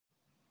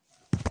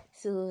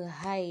So,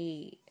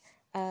 hi.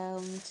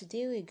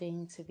 Today we're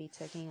going to be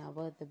talking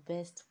about the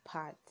best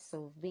parts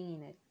of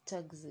being in a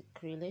toxic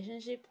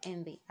relationship,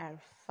 and there are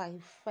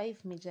five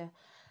major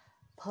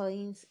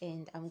points.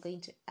 And I'm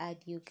going to add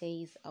you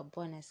guys a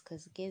bonus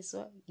because guess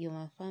what? You're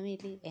my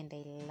family, and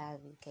I love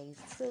you guys.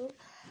 So,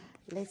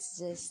 let's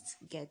just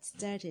get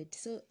started.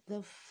 So,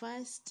 the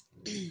first,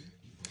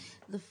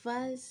 the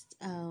first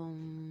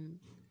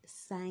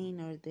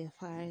sign or the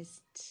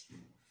first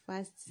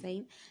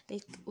sign,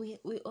 like we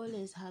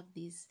always have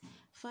this.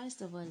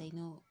 First of all, I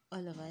know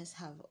all of us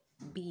have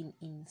been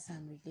in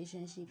some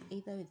relationship,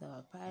 either with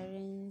our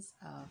parents,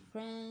 our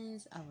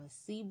friends, our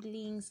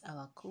siblings,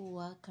 our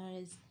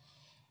co-workers,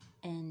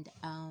 and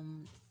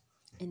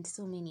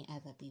so many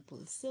other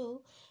people.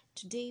 So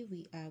today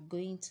we are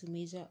going to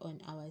measure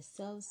on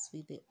ourselves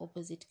with the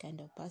opposite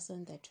kind of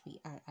person that we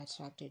are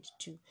attracted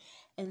to.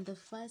 And the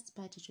first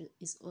part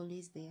is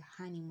always the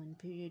honeymoon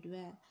period,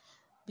 where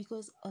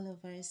because all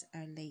of us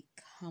are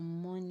like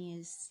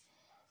harmonious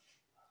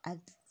at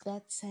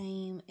that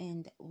time,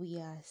 and we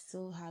are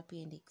so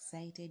happy and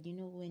excited.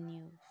 When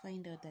you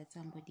find out that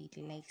somebody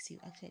likes you,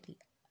 actually,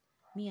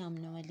 me, I'm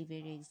normally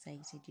very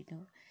excited,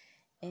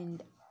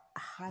 and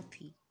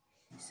happy.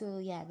 So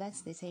yeah, that's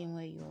the time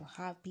where you're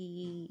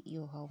happy,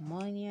 you're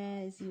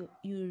harmonious, you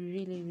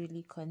really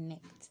really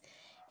connect,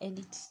 and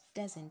it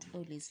doesn't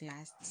always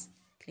last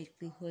like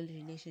the whole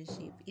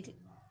relationship. It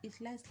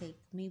lasts like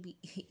maybe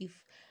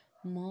if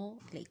more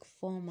like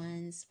 4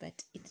 months,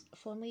 but it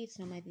for me it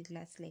normally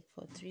lasts like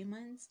for 3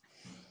 months,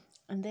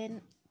 and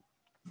then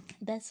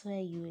that's why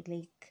you're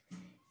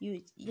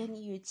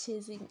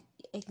chasing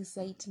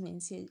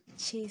excitements,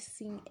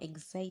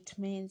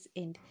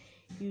 and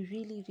you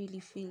really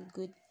really feel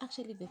good.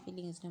 Actually, the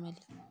feeling is normally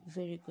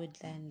very good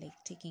than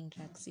like taking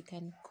drugs. You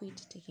can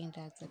quit taking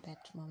drugs at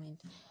that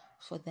moment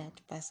for that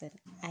person.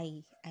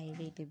 I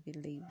really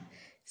believe.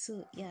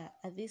 So yeah,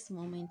 at this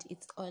moment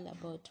it's all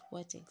about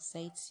what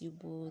excites you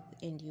both,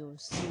 and you're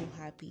so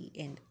happy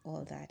and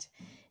all that.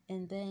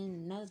 And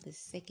then now the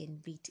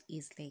second bit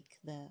is like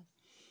the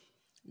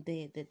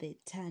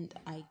turned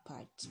eye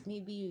part.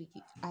 Maybe you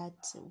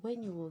at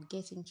when you were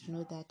getting to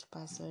know that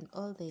person,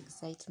 all the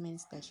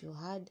excitements that you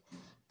had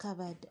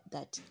covered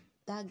that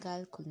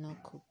girl could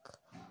not cook,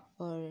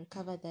 or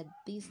covered that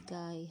this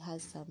guy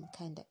has some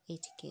kind of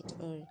etiquette,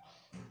 or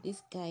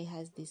this guy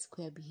has this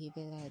queer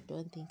behavior that I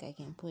don't think I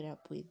can put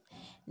up with.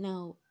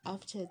 Now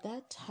after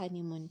that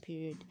honeymoon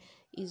period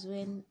is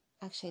when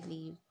actually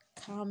you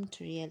come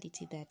to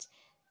reality that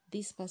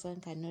this person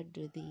cannot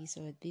do this,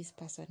 or this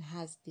person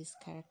has these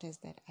characters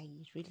that I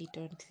really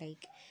don't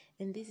like.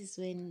 And this is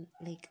when,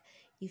 like,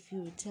 if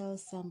you tell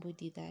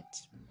somebody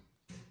that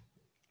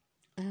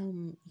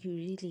you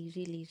really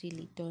really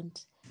really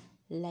don't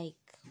like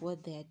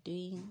what they are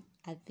doing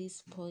at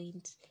this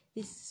point,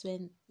 this is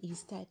when you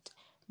start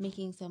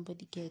making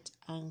somebody get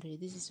angry.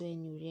 This is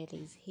when you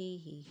realize,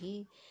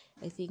 hey,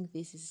 I think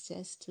this is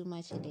just too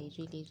much, and I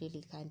really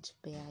really can't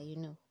bear,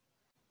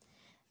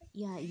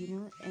 yeah,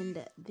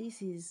 and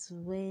this is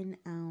when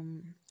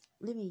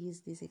let me use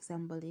this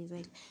example. It's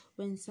like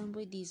when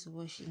somebody is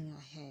washing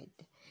your head,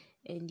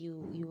 and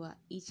you are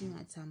eating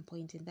at some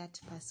point, and that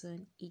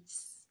person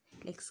eats,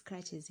 like,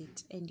 scratches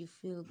it, and you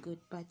feel good,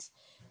 but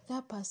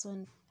that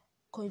person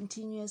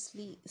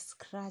continuously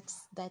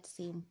scratches that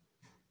same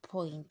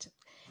point,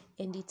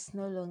 and it's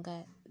no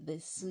longer the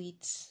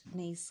sweet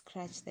nice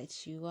scratch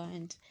that you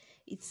want.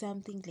 It's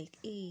something like,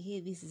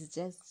 hey, this is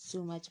just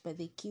too much, but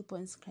they keep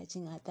on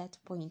scratching at that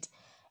point,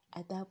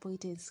 and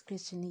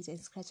scratching it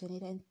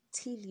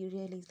until you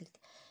realize, like,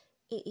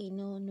 hey,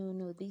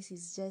 no, this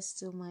is just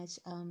too much.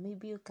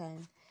 Maybe you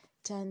can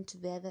turn to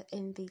the other,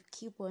 and they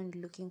keep on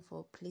looking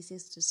for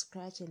places to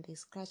scratch, and they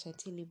scratch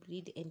until you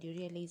bleed, and you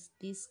realize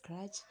this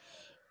scratch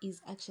is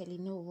actually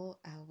not what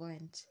I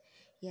want.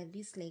 Yeah,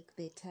 this like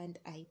the turned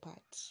eye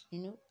part.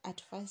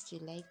 At first you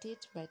liked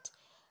it, but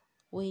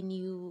when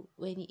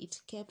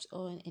it kept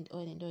on and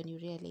on and on, you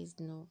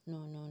realized no,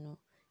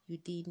 you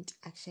didn't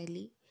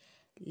actually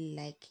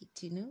like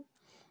it.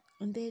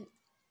 And then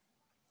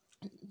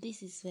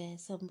this is where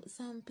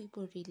some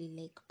people really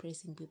like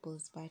pressing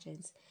people's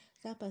buttons.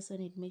 That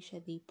person would make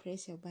sure they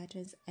press your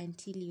buttons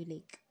until you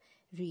like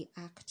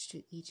react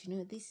to it.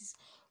 This is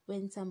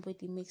when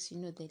somebody makes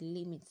the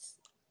limits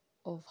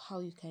of how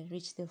you can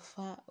reach, the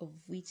far of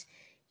which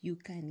you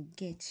can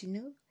get.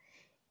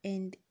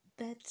 And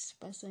that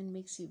person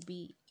makes you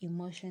be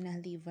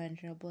emotionally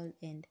vulnerable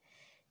and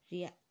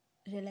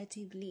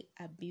relatively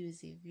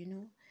abusive.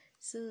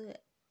 So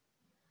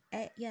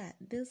yeah,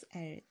 those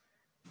are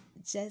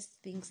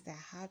just things that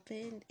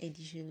happen, and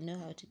you should know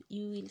how to.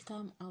 You will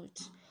come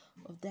out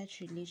of that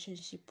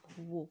relationship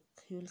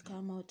woke. You will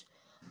come out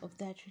of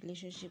that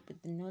relationship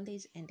with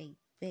knowledge, and I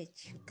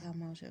bet you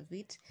come out of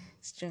it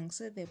strong.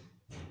 So the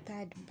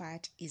third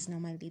part is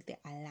normally the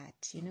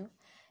alert.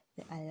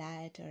 The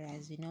alert, or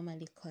as we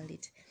normally call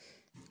it,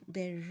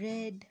 the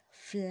red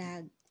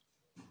flag.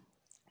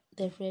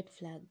 The red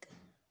flag.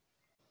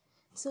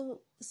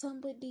 So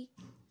somebody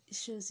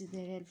shows you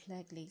the red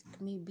flag, like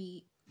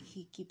maybe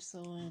he keeps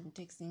on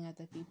texting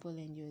other people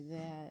and you're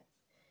there,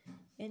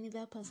 and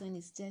that person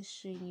is just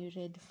showing you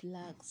red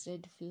flags,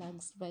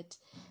 but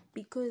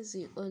because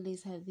you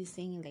always have this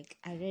saying like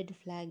a red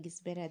flag is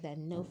better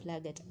than no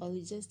flag at all,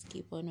 you just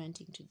keep on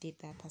wanting to date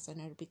that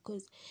person, or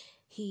because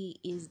he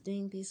is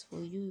doing this for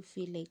you, you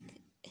feel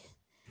like,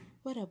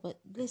 what about,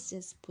 let's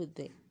just put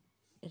the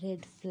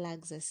red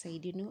flags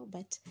aside,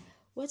 but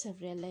what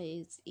I've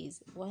realized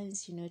is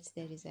once you notice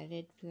there is a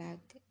red flag,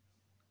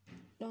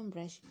 don't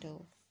brush it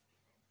off.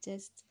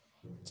 Just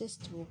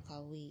walk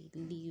away,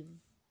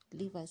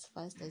 leave as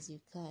fast as you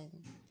can,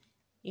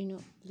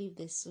 leave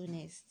the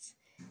soonest.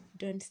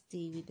 Don't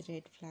stay with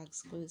red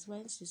flags, because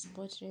once you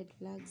spot red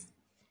flags,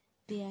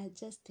 they are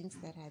just things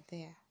that are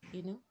there,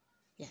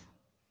 yeah.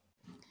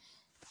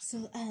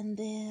 So, and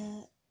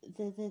the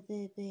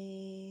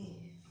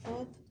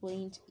fourth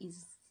point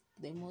is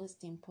the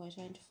most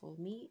important for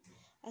me,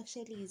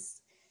 actually,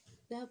 is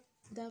that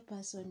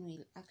person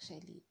will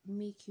actually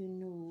make you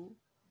know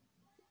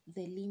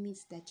the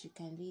limits that you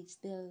can reach.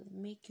 They'll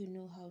make you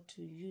know how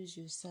to use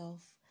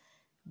yourself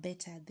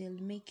better.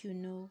 They'll make you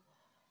know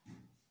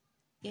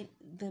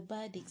the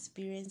bad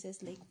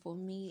experiences. Like for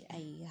me,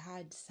 I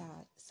had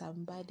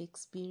some bad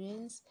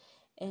experience,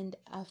 and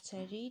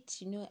after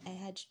it, I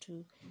had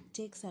to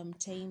take some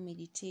time,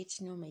 meditate,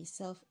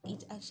 myself.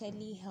 It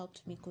actually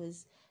helped me,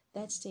 because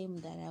that time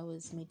that I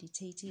was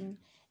meditating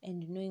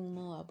and knowing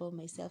more about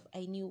myself,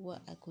 I knew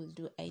what I could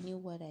do, I knew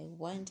what I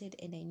wanted,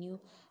 and I knew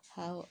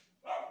how.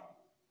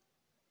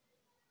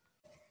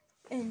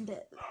 And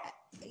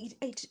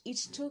it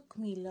took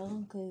me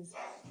long, because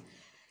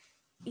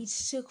it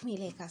took me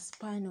like a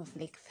span of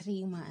like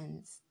 3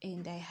 months,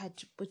 and I had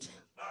to put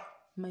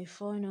my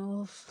phone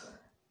off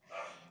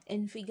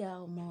and figure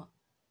out more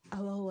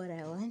about what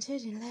I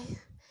wanted in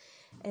life,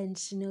 and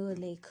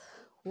like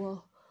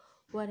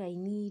what I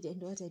need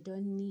and what I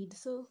don't need.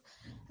 So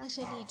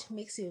actually it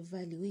makes you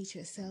evaluate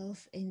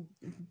yourself and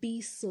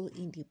be so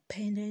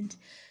independent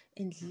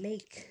and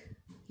like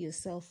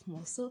yourself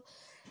more. So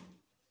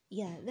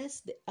yeah,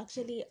 that's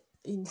actually,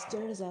 in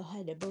stories I've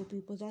heard about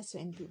people, that's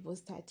when people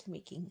start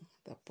making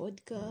the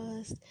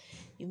podcast.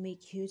 You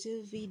make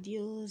YouTube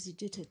videos, you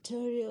do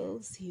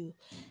tutorials, you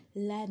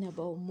learn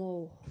about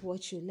more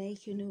what you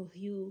like,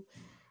 you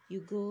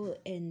go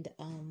and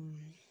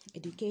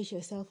educate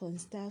yourself on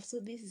stuff. So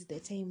this is the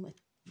time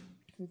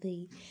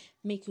they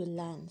make you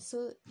learn.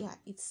 So yeah,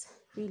 it's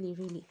really,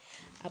 really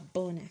a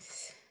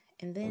bonus.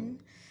 And then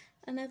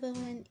another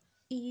one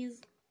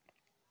is,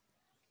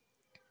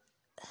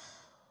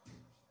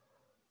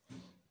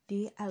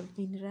 I've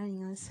been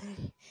running. I'm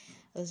sorry,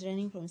 I was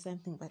running from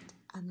something, but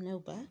I'm now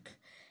back.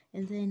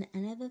 And then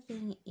another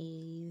thing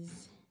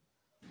is,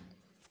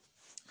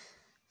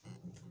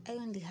 I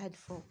only had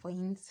 4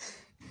 points.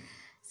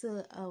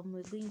 So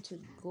we're going to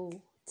go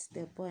to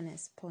the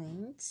bonus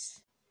point.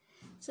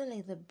 So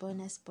like the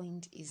bonus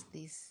point is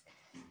this.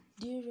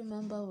 Do you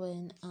remember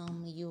when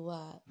you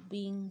were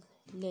being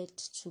let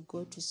to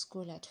go to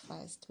school at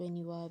first, when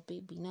you were a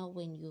baby? Now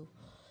when you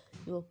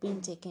were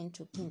being taken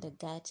to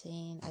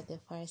kindergarten at the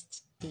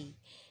first day,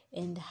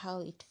 and how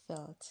it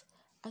felt.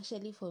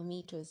 Actually, for me,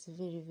 it was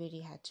very,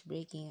 very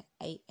heartbreaking.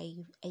 I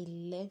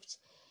left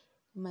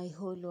my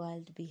whole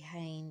world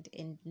behind,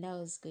 and now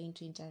I was going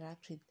to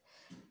interact with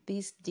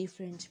these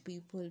different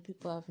people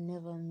I've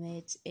never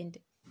met, and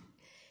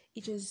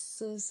it was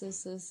so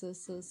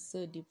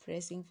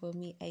depressing for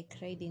me. I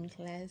cried in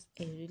class.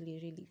 I really,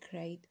 really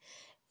cried,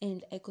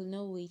 and I could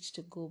not wait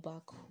to go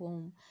back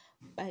home.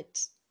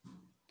 But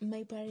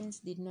my parents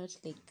did not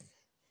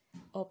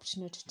opt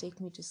not to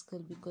take me to school,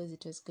 because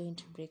it was going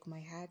to break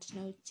my heart.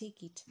 Now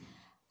take it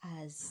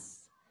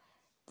as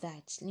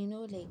that,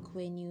 like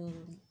when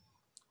you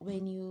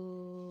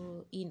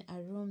in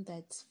a room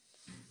that's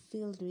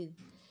filled with,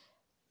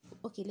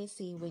 okay, let's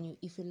say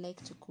if you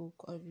like to cook,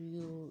 or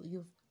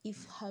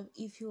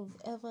if you've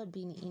ever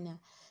been in a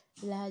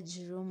large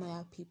room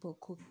where people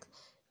cook,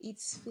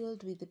 it's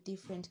filled with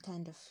different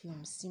kind of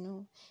fumes,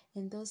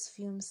 and those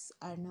fumes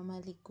are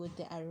normally good.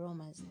 The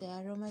aromas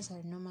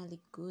are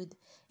normally good,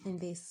 and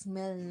they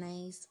smell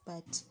nice,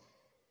 but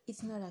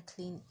it's not a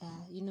clean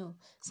air,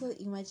 so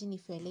imagine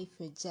if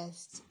you're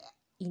just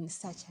in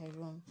such a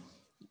room.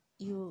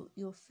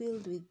 You're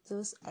filled with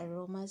those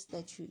aromas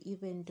that you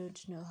even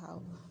don't know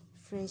how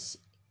fresh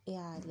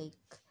air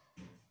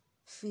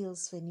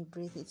feels when you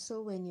breathe it.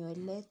 So when you're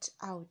let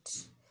out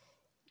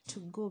to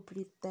go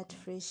breathe that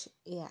fresh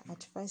air,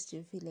 at first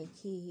you feel like,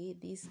 hey,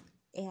 this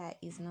air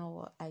is not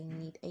what I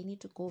need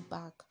to go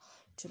back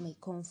to my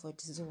comfort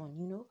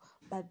zone,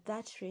 but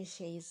that fresh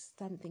air is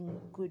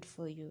something good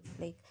for you.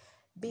 Like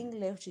being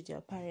left with your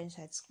parents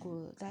at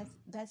school,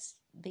 that's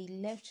they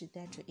left you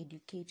there to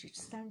educate you.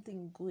 It's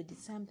something good,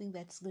 it's something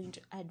that's going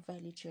to add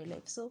value to your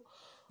life. So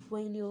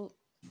when you're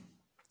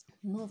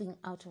moving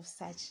out of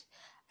such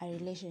a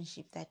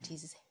relationship that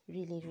is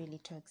really, really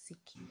toxic,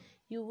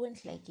 you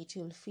won't like it.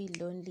 You'll feel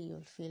lonely,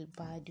 you'll feel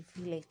bad, you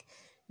feel like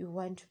you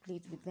want to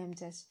plead with them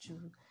just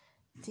to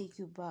take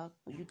you back.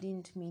 You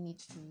didn't mean it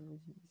to,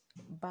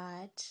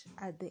 but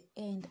at the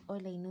end,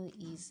 all I know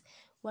is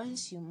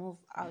once you move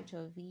out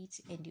of it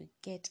and you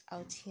get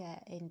out here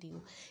and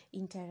you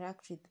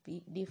interact with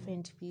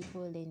different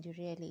people and you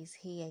realize,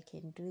 hey, I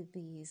can do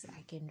this,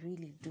 I can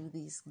really do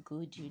this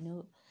good,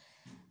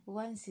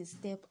 once you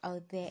step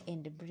out there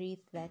and breathe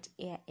that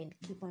air and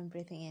keep on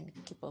breathing and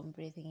keep on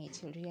breathing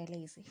it, you'll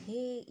realize,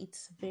 hey,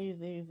 it's very,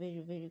 very,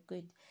 very, very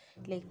good.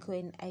 Like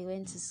when I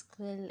went to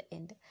school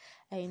and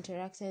I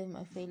interacted with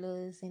my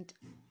fellows, and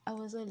I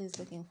was always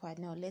looking for,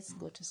 no, let's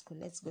go to school,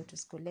 let's go to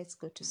school, let's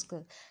go to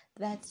school.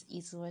 That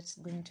is what's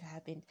going to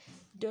happen.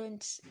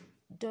 Don't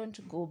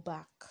go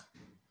back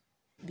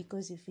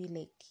because you feel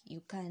like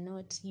you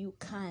cannot. You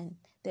can.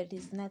 There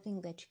is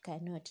nothing that you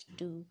cannot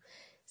do.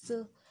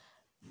 So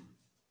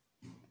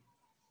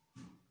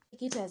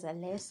take it as a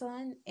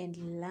lesson and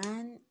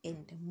learn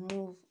and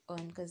move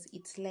on, because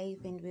it's life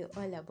and we're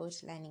all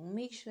about learning.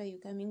 Make sure you're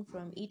coming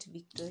from it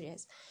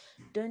victorious.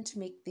 Don't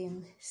make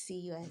them see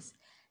you as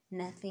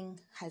nothing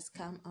has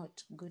come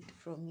out good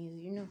from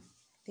you.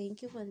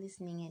 Thank you for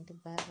listening and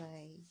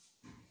bye-bye.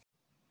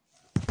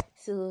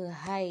 So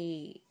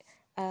hi,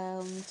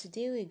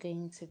 today we're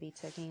going to be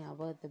talking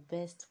about the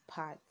best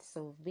parts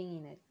of being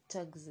in a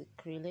toxic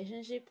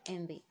relationship,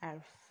 and there are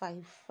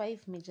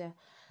five major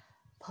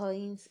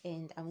points,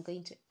 and I'm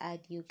going to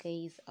add you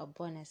guys a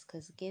bonus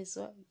because guess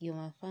what, you're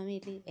my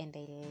family and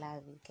I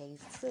love you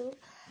guys. So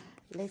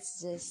let's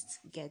just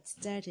get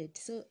started.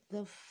 So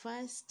the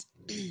first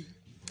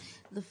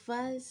the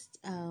first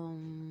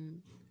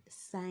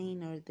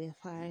sign, or the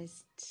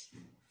first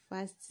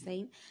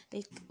sign,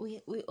 like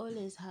we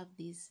always have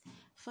this.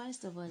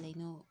 First of all, I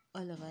know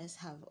all of us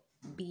have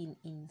been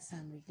in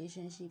some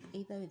relationship,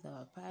 either with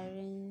our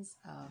parents,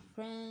 our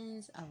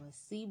friends, our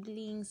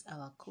siblings,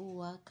 our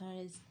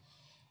co-workers,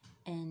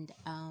 and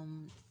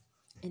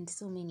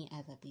so many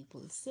other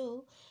people.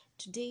 So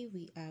today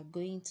we are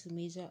going to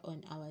measure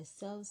on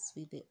ourselves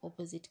with the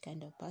opposite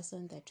kind of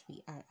person that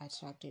we are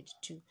attracted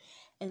to.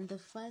 And the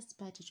first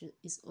part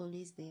is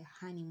always the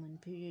honeymoon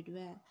period,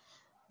 where,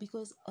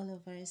 because all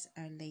of us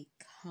are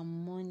like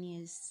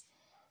harmonious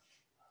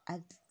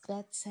at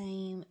that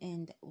time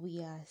and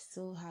we are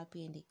so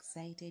happy and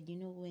excited,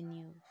 when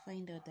you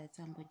find out that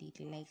somebody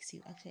likes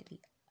you.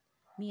 Actually,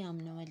 me, I'm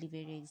normally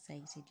very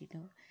excited,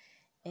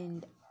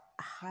 and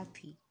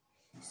happy.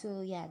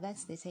 So yeah,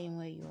 that's the time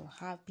where you're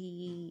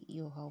happy,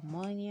 you're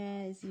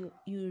harmonious, you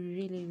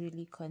really,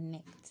 really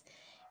connect.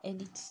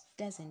 And it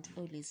doesn't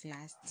always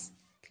last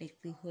like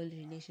the whole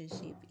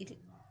relationship. It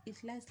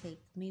lasts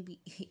like maybe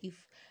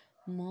if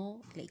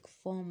more, like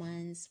 4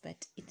 months,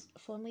 but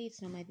for me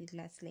it's normally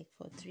lasts like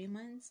for 3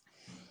 months.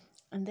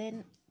 And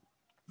then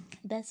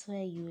that's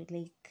where you're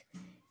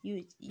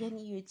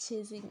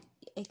chasing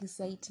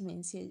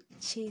excitements,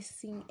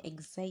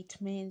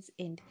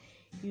 and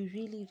you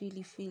really,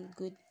 really feel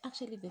good.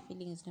 Actually, the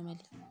feeling is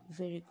normally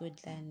very good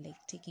than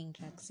like taking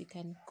drugs. You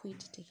can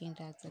quit taking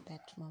drugs at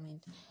that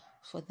moment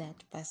for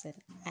that person.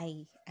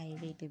 I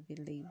really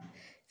believe.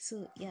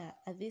 So yeah,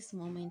 at this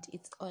moment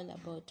it's all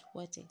about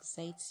what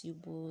excites you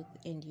both,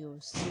 and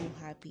you're so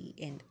happy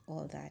and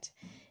all that.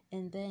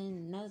 And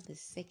then now the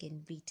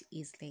second bit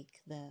is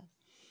like the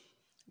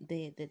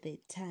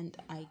turned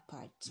eye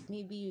part.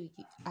 Maybe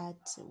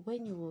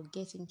when you were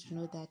getting to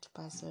know that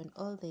person,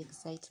 all the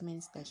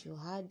excitements that you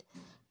had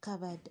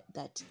covered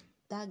that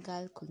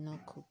girl could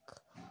not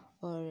cook,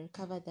 or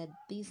covered that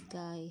this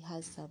guy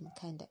has some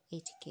kind of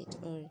etiquette,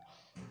 or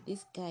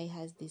this guy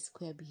has this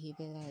queer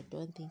behavior that I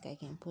don't think I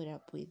can put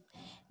up with.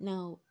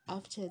 Now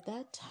after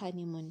that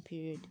honeymoon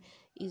period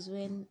is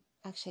when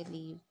actually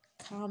you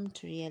come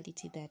to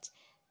reality that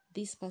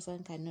this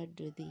person cannot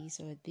do this,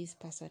 or this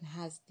person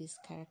has these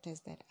characters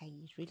that I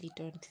really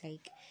don't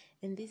like.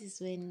 And this is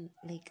when,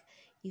 like,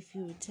 if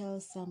you tell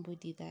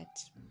somebody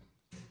that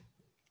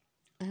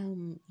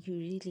you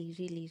really,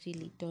 really,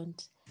 really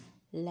don't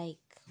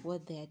like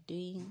what they are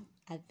doing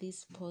at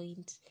this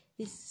point,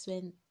 this is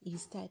when you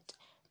start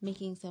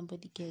making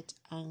somebody get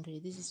angry.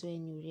 This is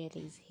when you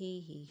realize,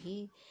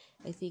 hey,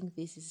 I think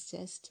this is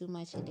just too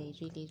much and I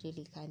really,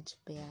 really can't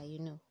bear.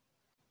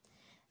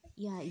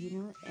 Yeah,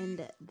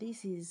 and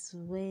this is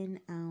when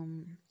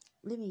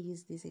let me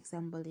use this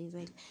example. Is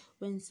like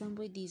when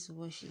somebody is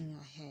washing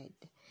your head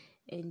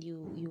and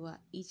you are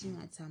eating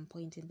at some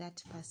point, and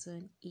that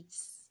person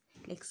eats,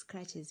 like,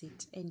 scratches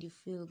it, and you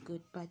feel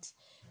good, but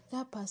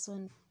that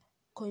person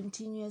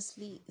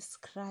continuously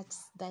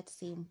scratches that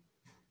same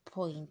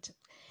point,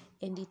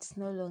 and it's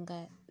no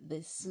longer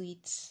the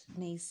sweet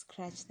nice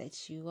scratch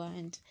that you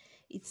want.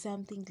 It's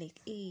something like,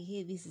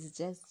 hey, this is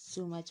just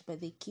too much, but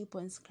they keep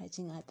on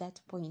scratching at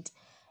that point,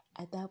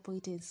 and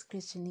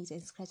scratching it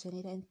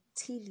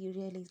until you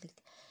realize,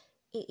 like,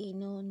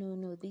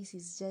 no, this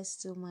is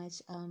just too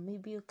much.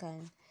 Maybe you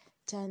can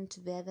turn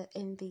to the other,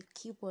 and they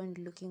keep on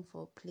looking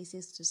for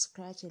places to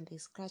scratch, and they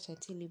scratch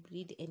until you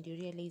bleed, and you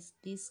realize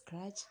this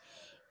scratch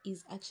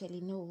is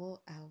actually not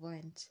what I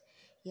want.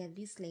 Yeah,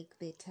 this like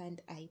the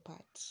turned eye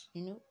part.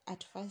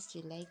 At first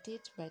you liked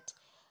it, but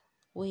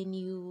when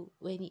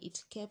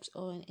it kept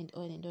on and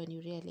on and on,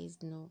 you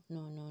realized, no,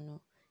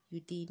 you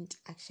didn't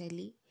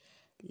actually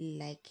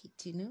like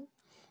it.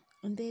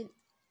 And then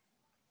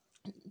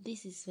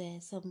this is where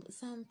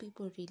some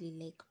people really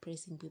like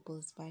pressing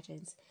people's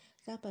buttons.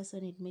 That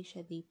person would make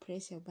sure they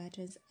press your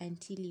buttons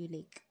until you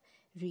like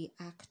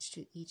react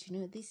to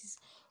it. This is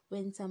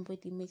when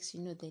somebody makes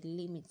the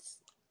limits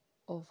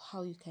of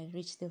how you can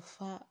reach, the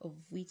far of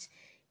which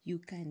you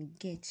can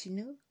get,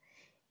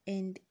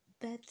 and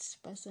that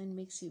person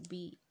makes you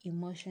be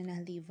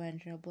emotionally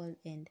vulnerable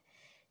and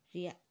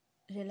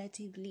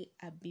relatively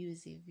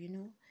abusive.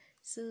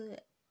 So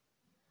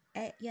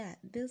yeah,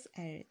 those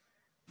are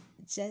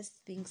just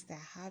things that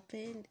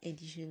happen, and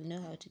you should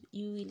know how to.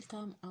 You will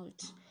come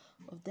out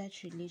of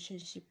that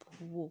relationship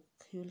woke.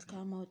 You will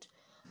come out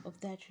of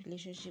that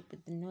relationship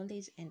with the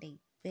knowledge, and I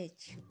bet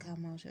you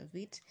come out of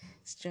it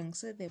strong.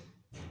 So the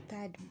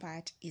third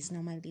part is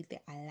normally the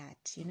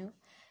alert.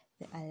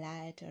 The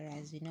alert, or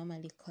as we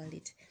normally call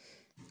it,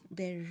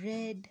 the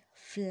red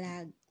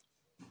flag.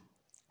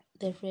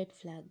 The red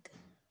flag.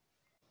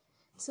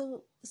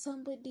 So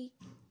somebody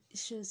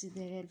shows you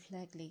the red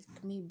flag,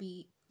 like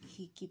maybe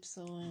he keeps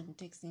on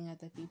texting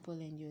other people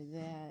and you're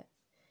there,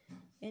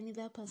 and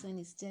that person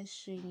is just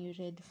showing you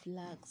red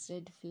flags.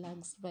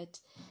 But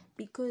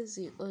because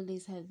you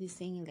always have this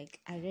saying like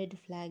a red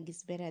flag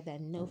is better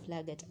than no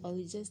flag at all,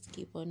 you just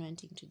keep on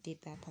wanting to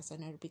date that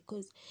person. Or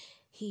because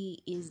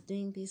he is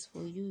doing this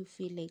for you, you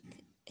feel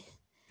like,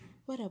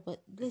 what about,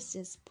 let's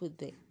just put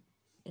the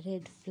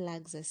red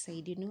flags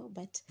aside,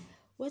 but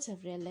what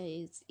I've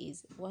realized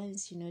is,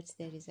 once you notice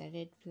there is a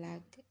red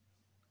flag,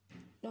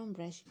 don't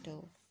brush it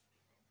off.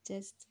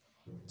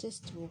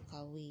 Just walk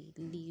away.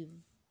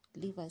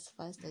 Leave as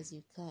fast as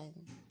you can.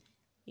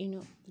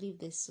 Leave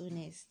the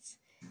soonest.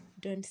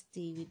 Don't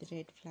stay with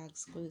red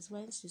flags, because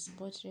once you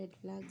spot red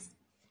flags,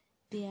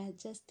 they are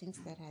just things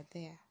that are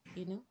there.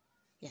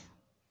 Yeah.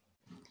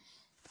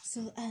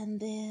 So, and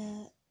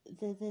the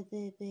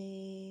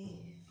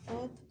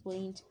fourth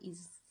point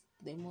is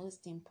the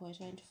most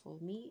important for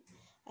me.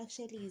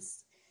 Actually,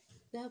 is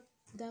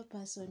that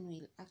person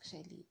will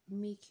actually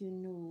make you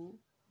know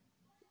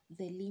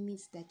the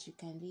limits that you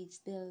can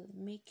reach. They'll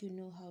make you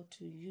know how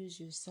to use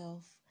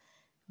yourself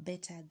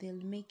better.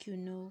 They'll make you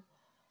know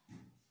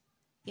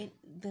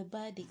the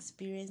bad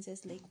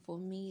experiences. Like for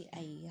me,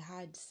 I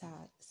had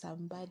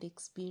some bad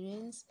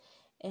experience,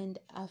 and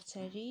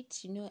after it,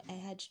 I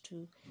had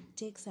to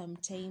take some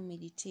time,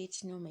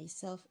 meditate,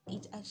 myself.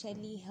 It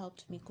actually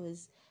helped me,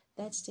 because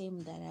that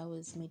time that I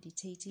was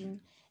meditating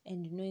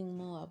and knowing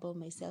more about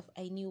myself,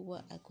 I knew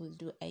what I could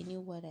do, I knew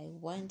what I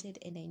wanted,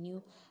 and I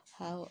knew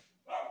how.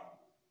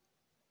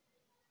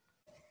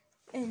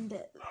 And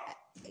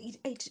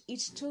it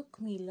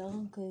took me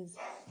long, because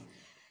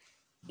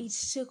it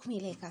took me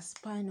like a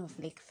span of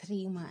like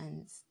 3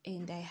 months,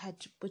 and I had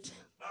to put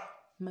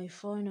my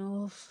phone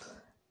off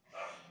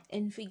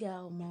and figure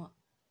out more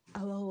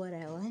about what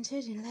I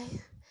wanted in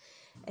life,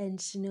 and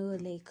to know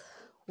like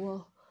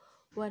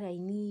what I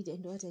need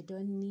and what I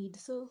don't need.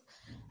 So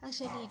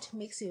actually it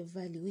makes you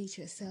evaluate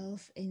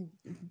yourself and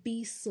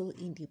be so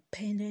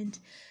independent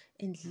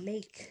and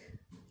like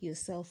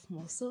yourself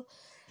more. So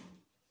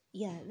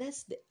yeah,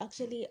 that's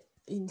actually,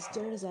 in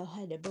stories I've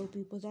heard about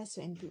people, that's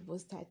when people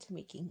start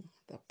making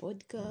the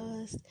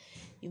podcast.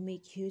 You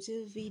make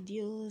YouTube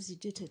videos, you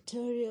do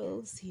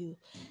tutorials, you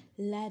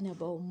learn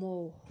about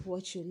more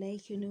what you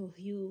like,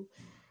 you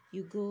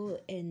go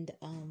and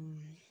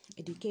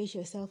educate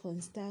yourself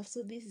on stuff.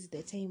 So this is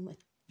the time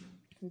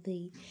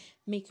they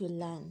make you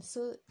learn.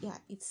 So yeah,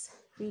 it's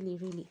really,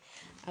 really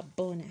a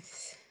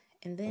bonus.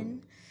 And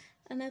then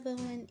another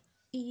one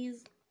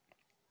is,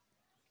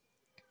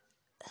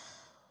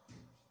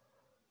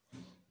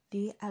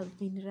 I've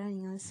been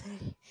running. I'm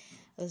sorry,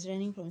 I was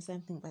running from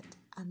something, but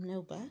I'm now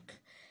back.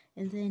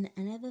 And then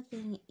another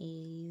thing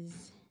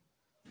is,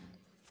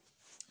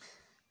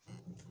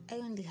 I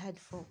only had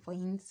 4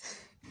 points.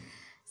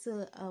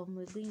 So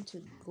we're going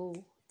to go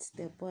to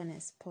the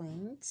bonus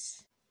point.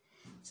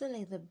 So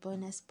like the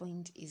bonus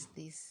point is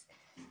this.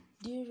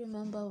 Do you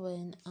remember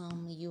when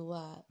you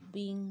were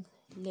being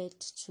let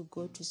to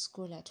go to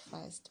school at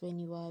first,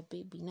 when you were a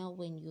baby? Now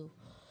when you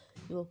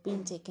were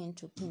being taken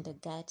to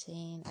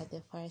kindergarten at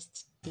the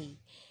first day,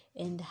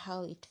 and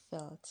how it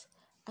felt.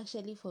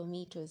 Actually, for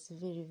me, it was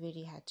very,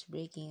 very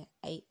heartbreaking.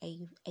 I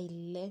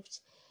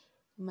left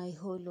my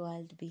whole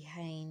world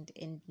behind,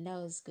 and now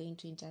I was going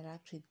to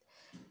interact with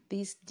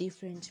these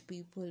different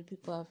people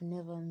I've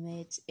never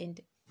met,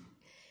 and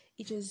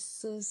it was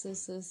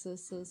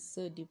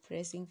so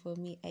depressing for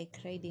me. I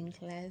cried in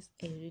class.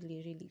 I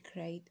really, really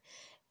cried,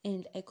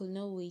 and I could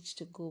not wait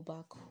to go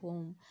back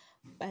home.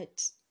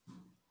 But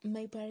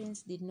my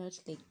parents did not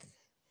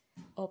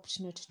opt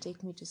not to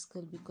take me to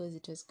school, because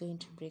it was going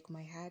to break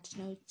my heart.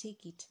 Now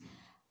take it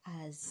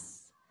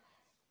as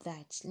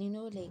that,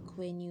 like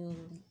when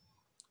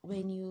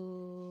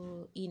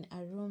you in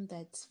a room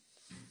that's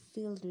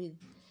filled with,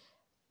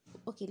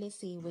 okay, let's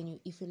say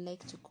if you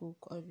like to cook,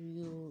 or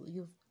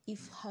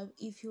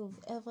if you've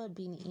ever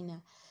been in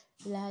a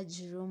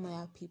large room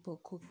where people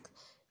cook,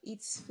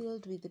 it's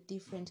filled with a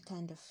different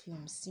kind of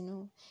fumes,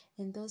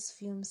 and those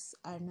fumes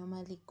are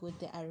normally good.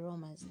 The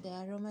aromas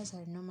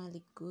are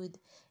normally good,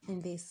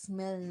 and they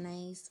smell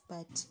nice,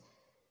 but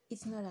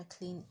it's not a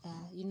clean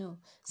air.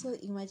 So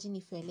imagine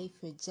if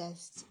you're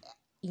just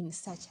in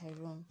such a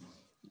room,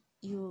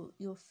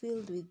 you're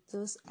filled with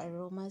those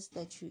aromas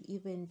that you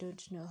even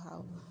don't know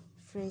how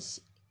fresh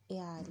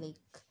air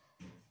like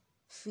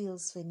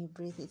feels when you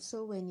breathe it.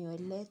 So when you're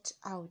let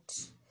out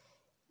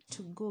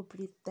to go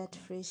breathe that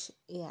fresh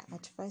air,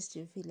 at first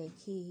you feel like,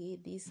 hey,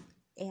 this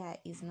air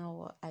is not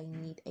what I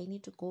need. I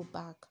need to go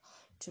back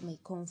to my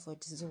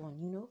comfort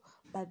zone.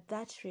 But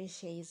that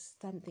fresh air is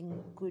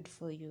something good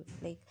for you.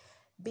 Like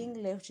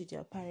being left with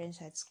your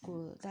parents at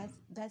school,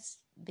 that's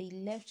they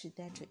left you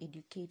there to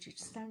educate you.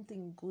 It's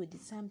something good.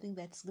 It's something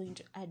that's going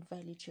to add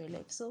value to your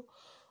life. So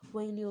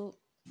when you're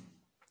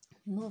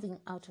moving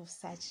out of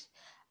such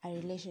a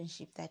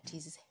relationship that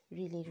is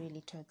really,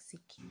 really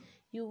toxic,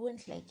 you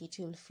won't like it.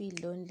 You'll feel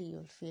lonely,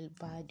 you'll feel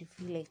bad, you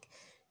feel like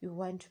you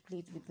want to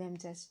plead with them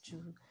just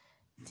to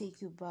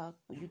take you back.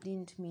 You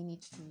didn't mean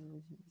it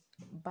to.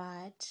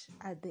 But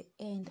at the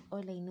end,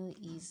 all I know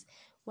is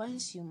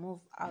once you move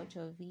out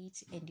of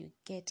it and you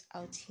get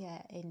out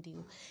here and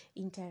you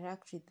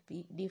interact with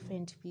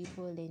different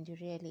people and you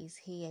realize,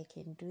 hey, I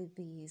can do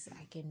this,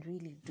 I can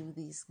really do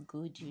this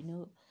good.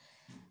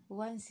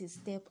 Once you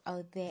step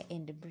out there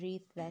and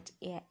breathe that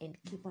air and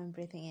keep on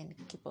breathing and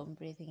keep on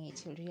breathing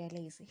it, you'll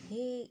realize,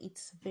 hey,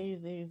 it's very,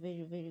 very,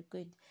 very, very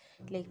good.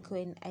 Like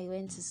when I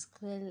went to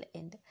school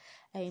and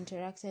I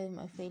interacted with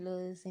my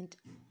fellows, and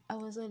I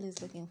was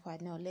always looking for,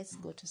 now let's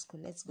go to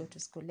school, let's go to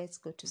school, let's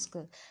go to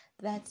school.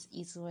 That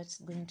is what's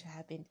going to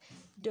happen.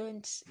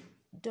 Don't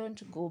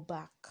go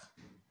back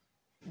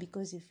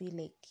because you feel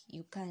like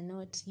you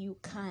cannot. You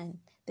can.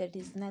 There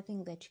is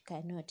nothing that you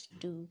cannot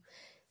do.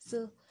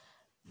 So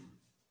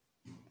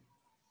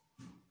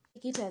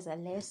take it as a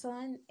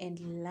lesson and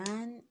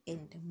learn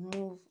and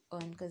move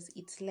on, because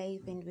it's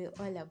life and we're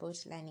all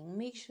about learning.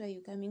 Make sure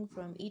you're coming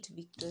from it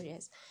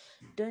victorious.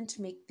 Don't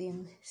make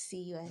them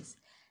see you as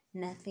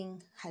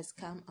nothing has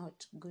come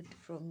out good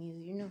from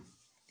you.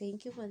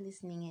 Thank you for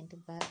listening,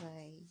 and bye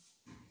bye.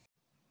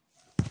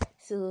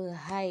 So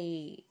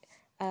hi,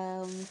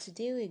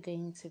 today we're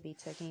going to be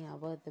talking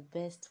about the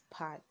best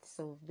parts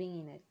of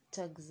being in a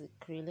toxic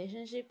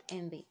relationship,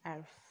 and there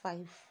are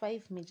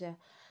five major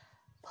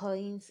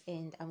points,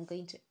 and I'm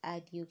going to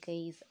add you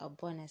guys a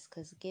bonus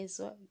because guess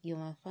what, you're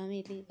my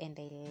family and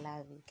I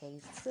love you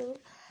guys. So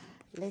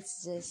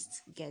let's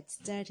just get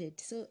started.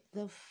 So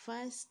the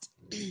first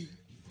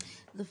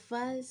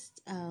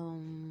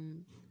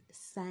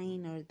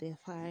sign, or the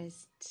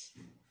first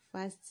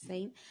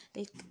sign,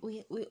 like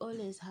we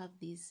always have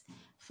this.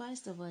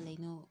 First of all, I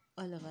know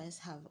all of us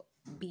have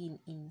been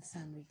in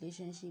some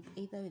relationship,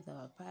 either with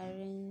our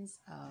parents,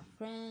 our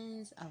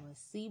friends, our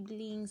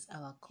siblings,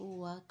 our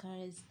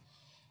co-workers,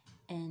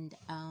 and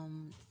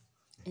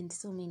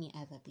so many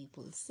other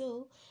people.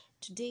 So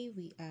today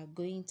we are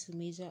going to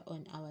measure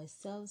on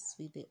ourselves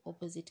with the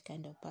opposite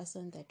kind of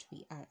person that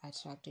we are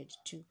attracted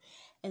to.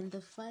 And the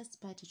first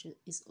part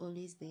is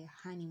always the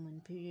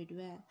honeymoon period,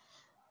 where,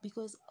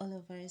 because all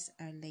of us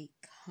are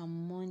like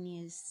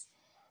harmonious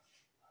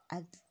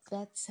at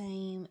that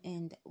time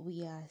and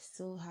we are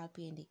so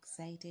happy and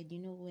excited,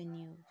 when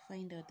you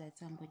find out that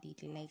somebody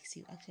likes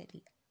you.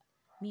 Actually,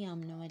 me,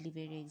 I'm normally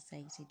very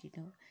excited,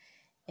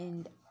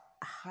 and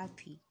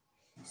happy.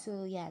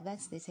 So yeah,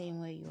 that's the time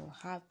where you're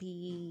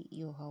happy,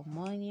 you're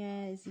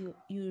harmonious, you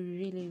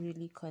really,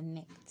 really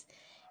connect.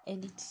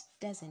 And it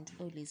doesn't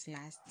always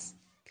last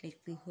like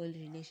the whole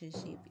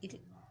relationship.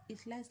 It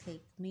lasts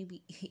like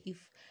maybe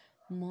if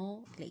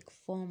more, like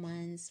 4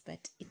 months,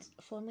 but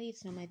for me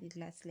it normally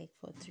lasts like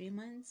for 3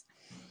 months.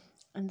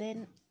 And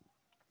then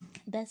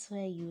that's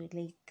where you're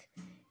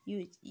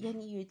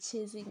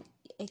chasing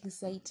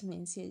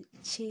excitements,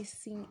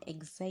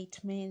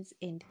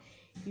 and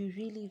you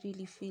really,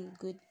 really feel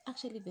good.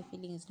 Actually, the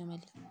feeling is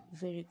normally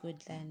very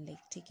good than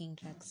like taking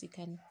drugs. You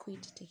can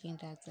quit taking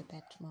drugs at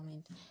that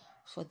moment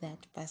for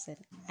that person.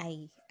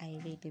 I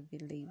really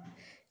believe.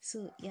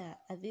 So yeah,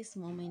 at this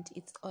moment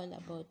it's all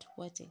about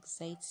what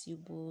excites you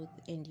both,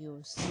 and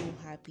you're so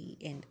happy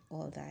and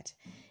all that.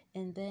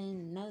 And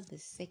then now the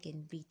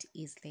second bit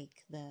is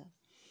like the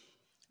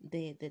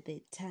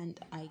turned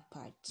eye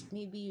part.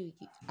 Maybe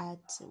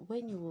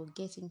when you were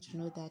getting to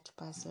know that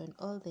person,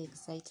 all the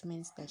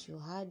excitements that you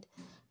had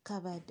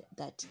covered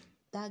that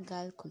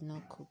girl could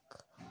not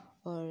cook,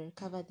 or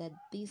covered that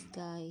this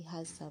guy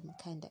has some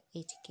kind of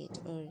etiquette,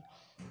 or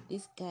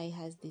this guy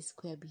has this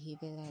queer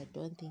behavior that I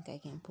don't think I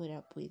can put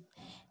up with.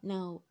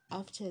 Now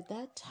after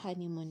that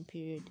honeymoon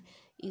period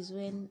is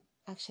when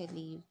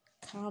actually you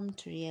come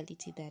to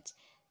reality that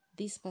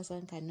this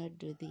person cannot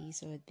do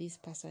this, or this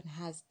person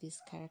has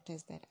these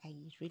characters that I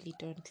really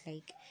don't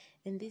like.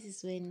 And this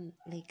is when,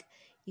 like,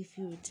 if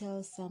you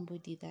tell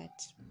somebody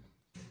that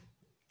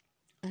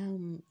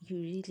you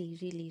really,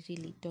 really,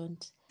 really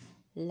don't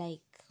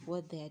like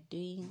what they are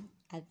doing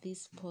at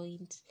this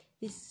point,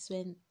 this is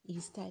when you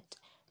start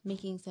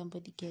making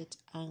somebody get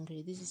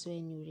angry. This is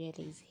when you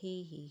realize,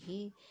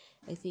 hey,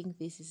 I think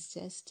this is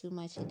just too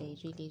much and I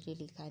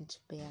really can't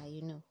bear.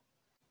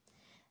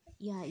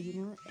 Yeah,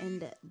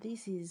 and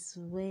this is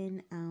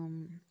when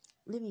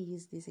let me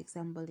use this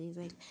example. It's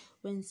like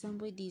when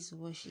somebody is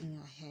washing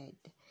your head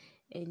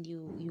and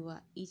you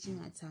are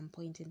eating at some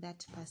point and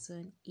that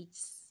person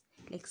eats,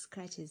 like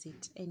scratches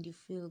it, and you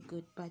feel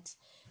good, but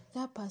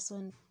that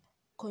person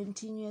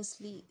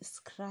continuously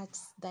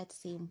scratches that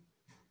same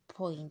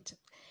point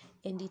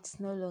and it's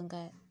no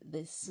longer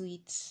the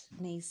sweet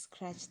nice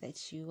scratch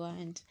that you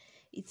want.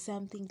 It's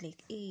something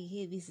like,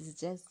 hey, this is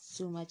just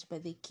too much,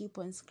 but they keep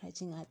on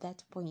scratching at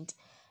that point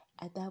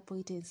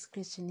and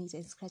scratching it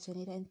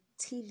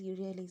until you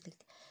realize,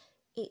 like,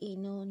 hey,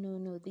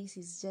 no, this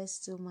is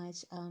just too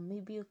much.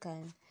 Maybe you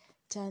can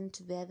turn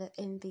to the other,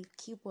 and they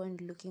keep on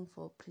looking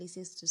for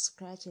places to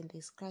scratch, and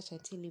they scratch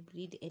until you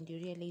bleed, and you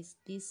realize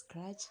this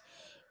scratch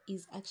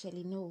is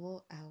actually not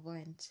what I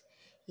want.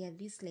 Yeah,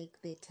 this like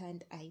the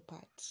turned eye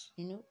part.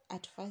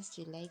 At first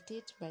you liked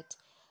it, but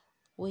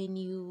when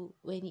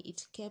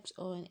it kept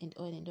on and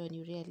on and on,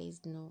 you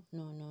realized no,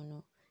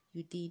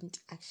 you didn't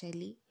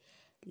actually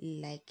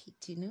like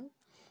it.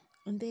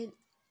 And then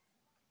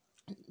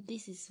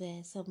this is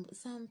where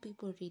some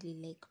people really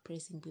like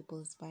pressing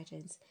people's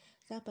buttons.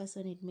 That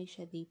person would make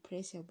sure they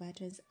press your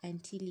buttons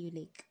until you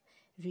like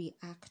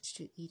react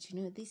to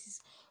it. This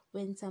is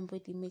when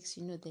somebody makes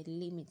the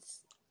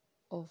limits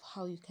of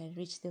how you can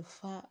reach, the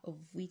far of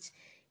which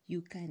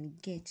you can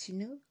get.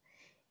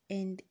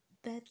 And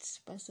that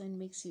person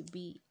makes you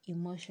be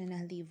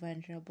emotionally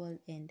vulnerable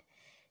and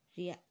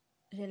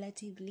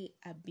relatively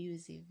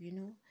abusive.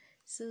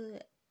 So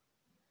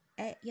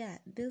yeah,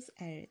 those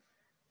are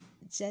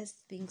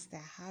just things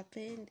that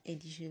happen,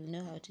 and you should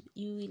know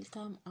you will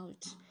come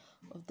out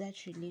of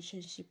that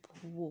relationship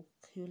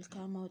woke. You will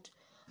come out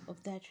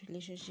of that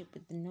relationship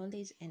with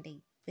knowledge, and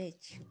I bet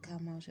you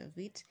come out of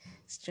it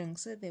strong.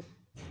 So the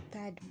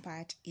third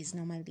part is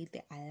normally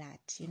the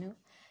alert.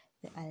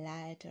 The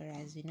alert, or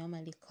as we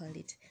normally call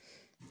it,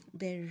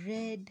 the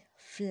red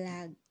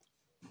flag.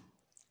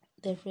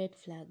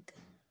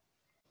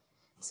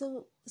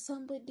 So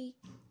somebody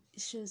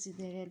shows you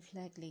the red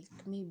flag,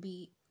 like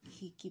maybe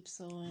he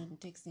keeps on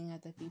texting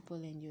other people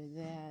and you're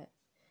there,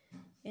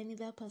 and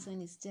that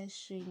person is just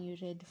showing you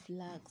red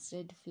flags,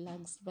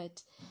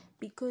 but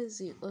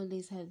because you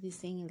always have this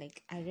saying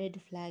like a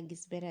red flag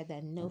is better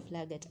than no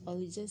flag at all,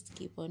 you just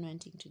keep on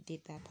wanting to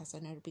date that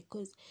person, or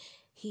because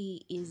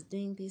he is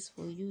doing this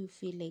for you, you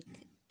feel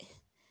like,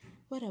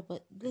 what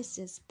about, let's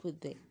just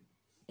put the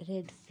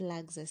red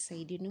flags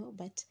aside,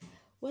 but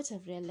what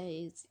I've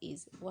realized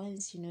is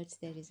once you notice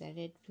there is a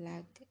red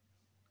flag,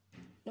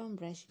 don't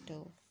brush it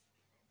off.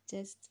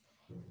 Just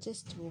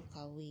walk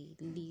away,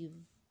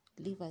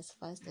 leave as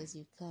fast as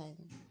you can,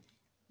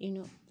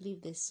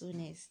 leave the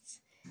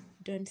soonest.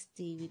 Don't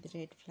stay with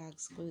red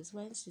flags, because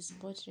once you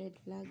spot red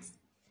flags,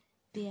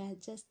 they are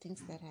just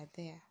things that are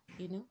there.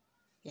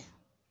 Yeah.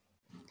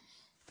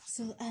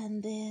 So,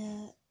 and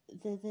the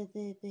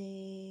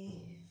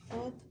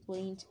fourth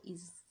point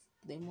is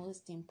the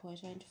most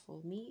important for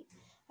me.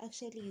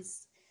 Actually,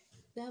 is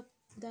that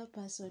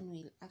person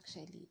will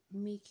actually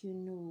make you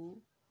know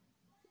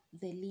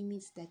the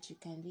limits that you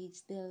can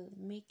reach. They'll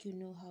make you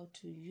know how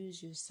to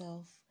use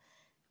yourself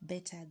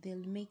better.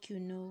 They'll make you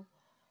know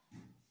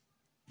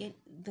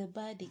the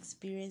bad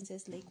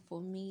experiences. Like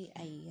for me,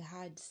 I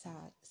had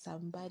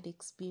some bad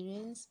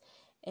experience,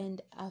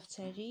 and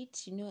after it,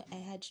 I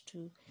had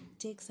to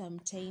take some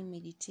time,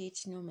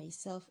 meditate,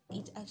 myself.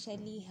 It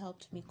actually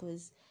helped me,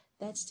 because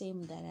that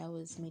time that I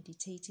was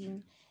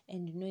meditating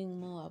and knowing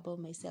more about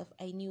myself,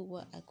 I knew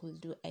what I could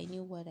do, I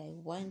knew what I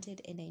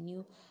wanted, and I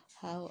knew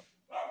how.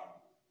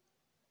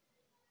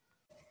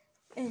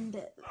 And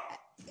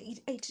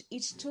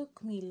it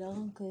took me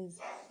long, because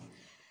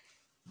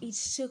it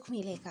took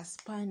me like a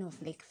span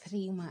of like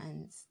 3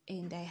 months,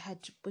 and I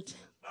had to put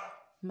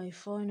my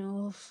phone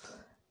off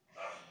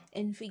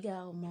and figure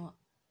out more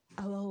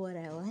about what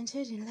I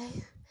wanted in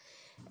life,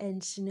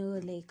 and to know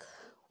like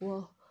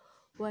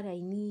what I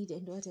need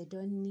and what I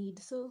don't need.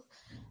 So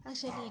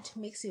actually it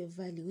makes you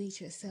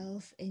evaluate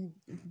yourself and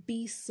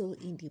be so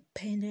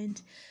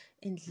independent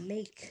and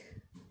like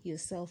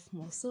yourself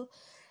more. So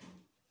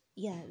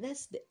yeah,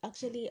 that's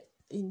actually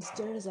in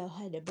stories I've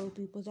heard about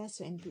people, that's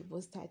when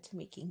people start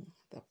making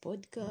the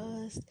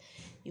podcast.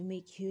 You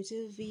make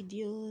YouTube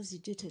videos, you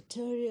do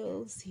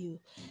tutorials, you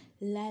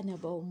learn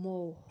about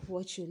more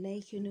what you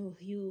like,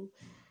 you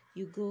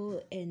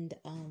go and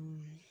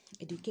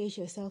educate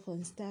yourself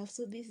on stuff.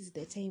 So this is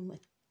the time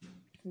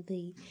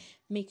they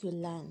make you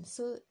learn.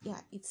 So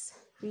yeah, it's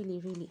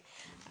really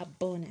a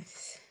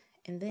bonus.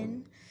 And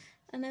then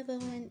another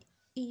one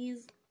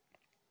is,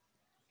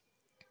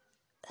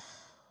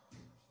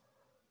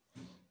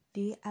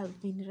 I've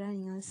been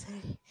running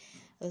outside.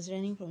 I was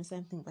running from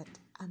something, but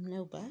I'm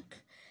now back.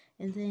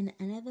 And then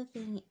another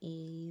thing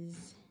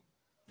is,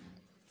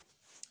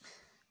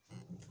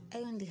 I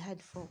only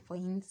had 4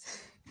 points.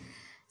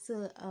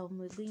 So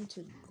we're going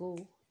to go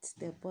to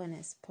the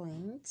bonus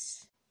point.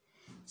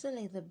 So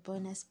like the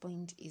bonus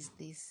point is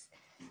this.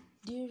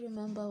 Do you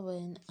remember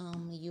when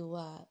you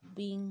were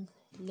being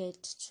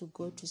let to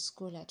go to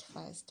school at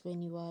first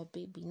when you were a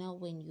baby? Now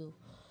when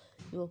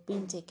you're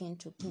being taken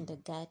to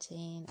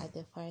kindergarten at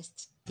the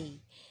first day,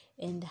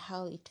 and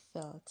how it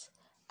felt.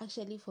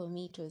 Actually, for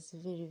me, it was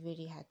very,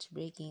 very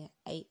heartbreaking.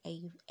 I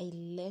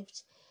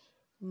left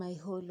my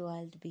whole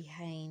world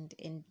behind,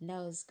 and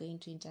now I was going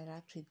to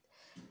interact with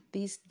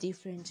these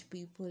different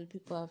people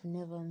I've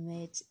never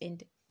met,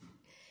 and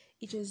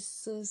it was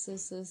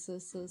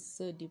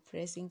so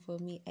depressing for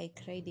me. I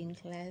cried in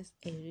class.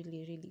 I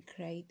really, really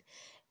cried,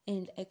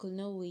 and I could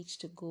not wait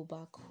to go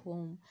back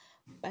home.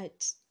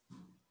 But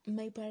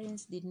my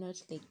parents did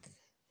not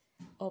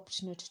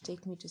opt not to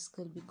take me to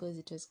school because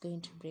it was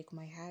going to break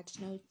my heart.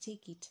 Now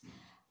take it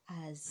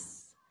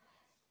as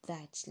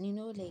that.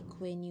 Like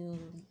when you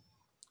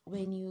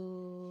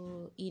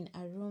in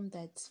a room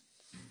that's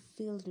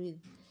filled with,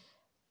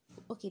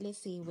 okay, let's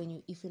say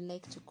if you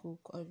like to cook,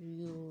 or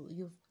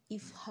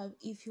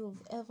if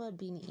you've ever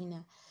been in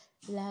a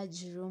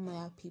large room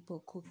where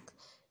people cook,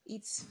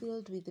 it's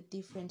filled with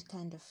different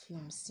kind of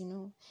fumes,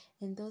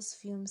 and those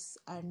fumes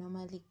are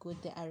normally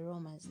good. The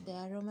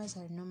aromas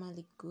are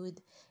normally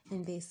good,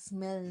 and they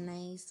smell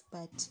nice,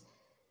 but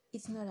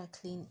it's not a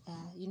clean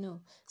air.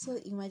 So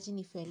imagine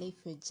if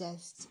you're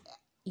just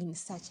in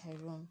such a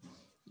room,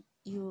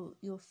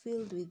 you're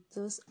filled with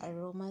those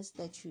aromas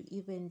that you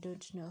even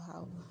don't know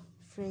how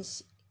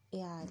fresh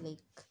air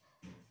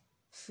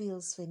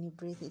feels when you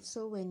breathe it.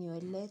 So when you're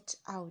let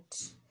out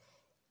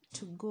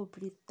to go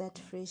breathe that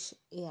fresh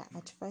air,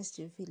 at first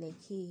you feel like,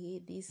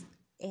 hey, this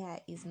air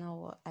is not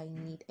what I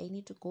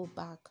need to go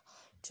back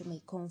to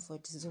my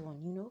comfort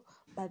zone.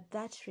 But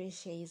that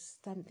fresh air is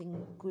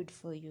something good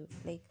for you.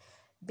 Like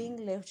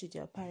being left with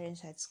your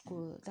parents at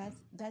school,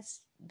 that's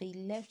they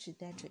left you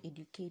there to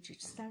educate you.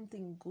 It's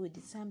something good.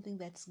 It's something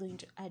that's going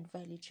to add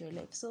value to your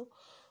life. So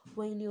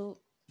when you're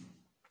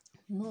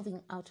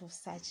moving out of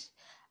such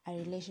a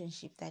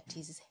relationship that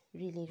is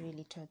really,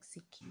 really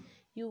toxic,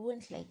 you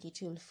won't like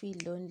it. You'll feel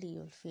lonely,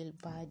 you'll feel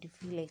bad, you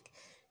feel like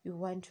you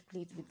want to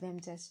plead with them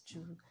just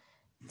to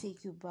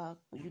take you back.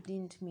 You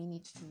didn't mean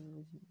it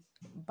to.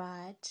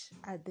 But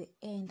at the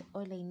end,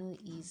 all I know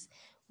is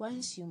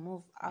once you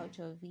move out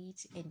of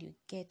it and you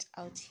get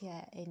out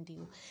here and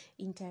you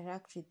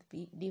interact with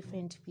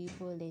different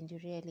people, and you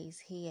realize,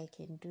 hey, I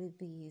can do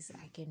this,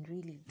 I can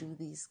really do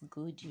this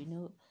good.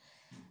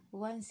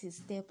 Once you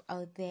step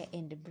out there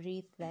and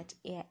breathe that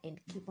air and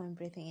keep on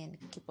breathing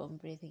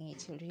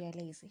it, you'll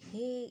realize,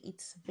 hey,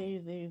 it's very,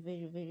 very,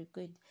 very, very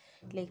good.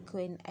 Like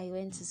when I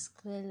went to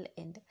school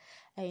and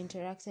I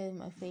interacted with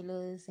my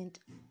fellows, and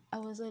I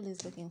was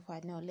always looking for,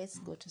 now let's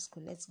go to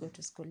school.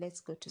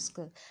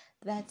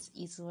 That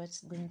is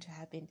what's going to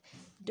happen.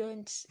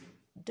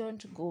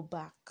 Don't go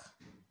back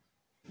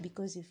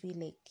because you feel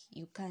like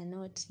you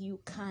cannot. You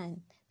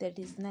can. There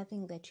is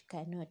nothing that you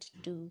cannot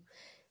do.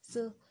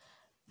 So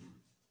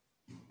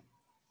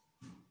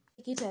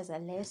take it as a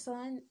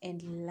lesson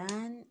and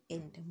learn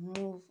and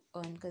move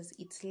on, because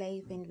it's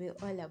life and we're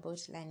all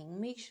about learning.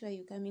 Make sure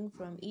you're coming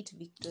from it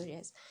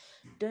victorious.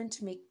 Don't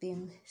make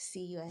them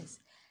see you as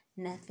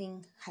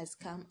nothing has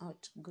come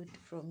out good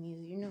from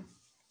you.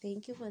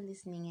 Thank you for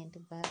listening,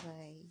 and bye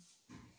bye.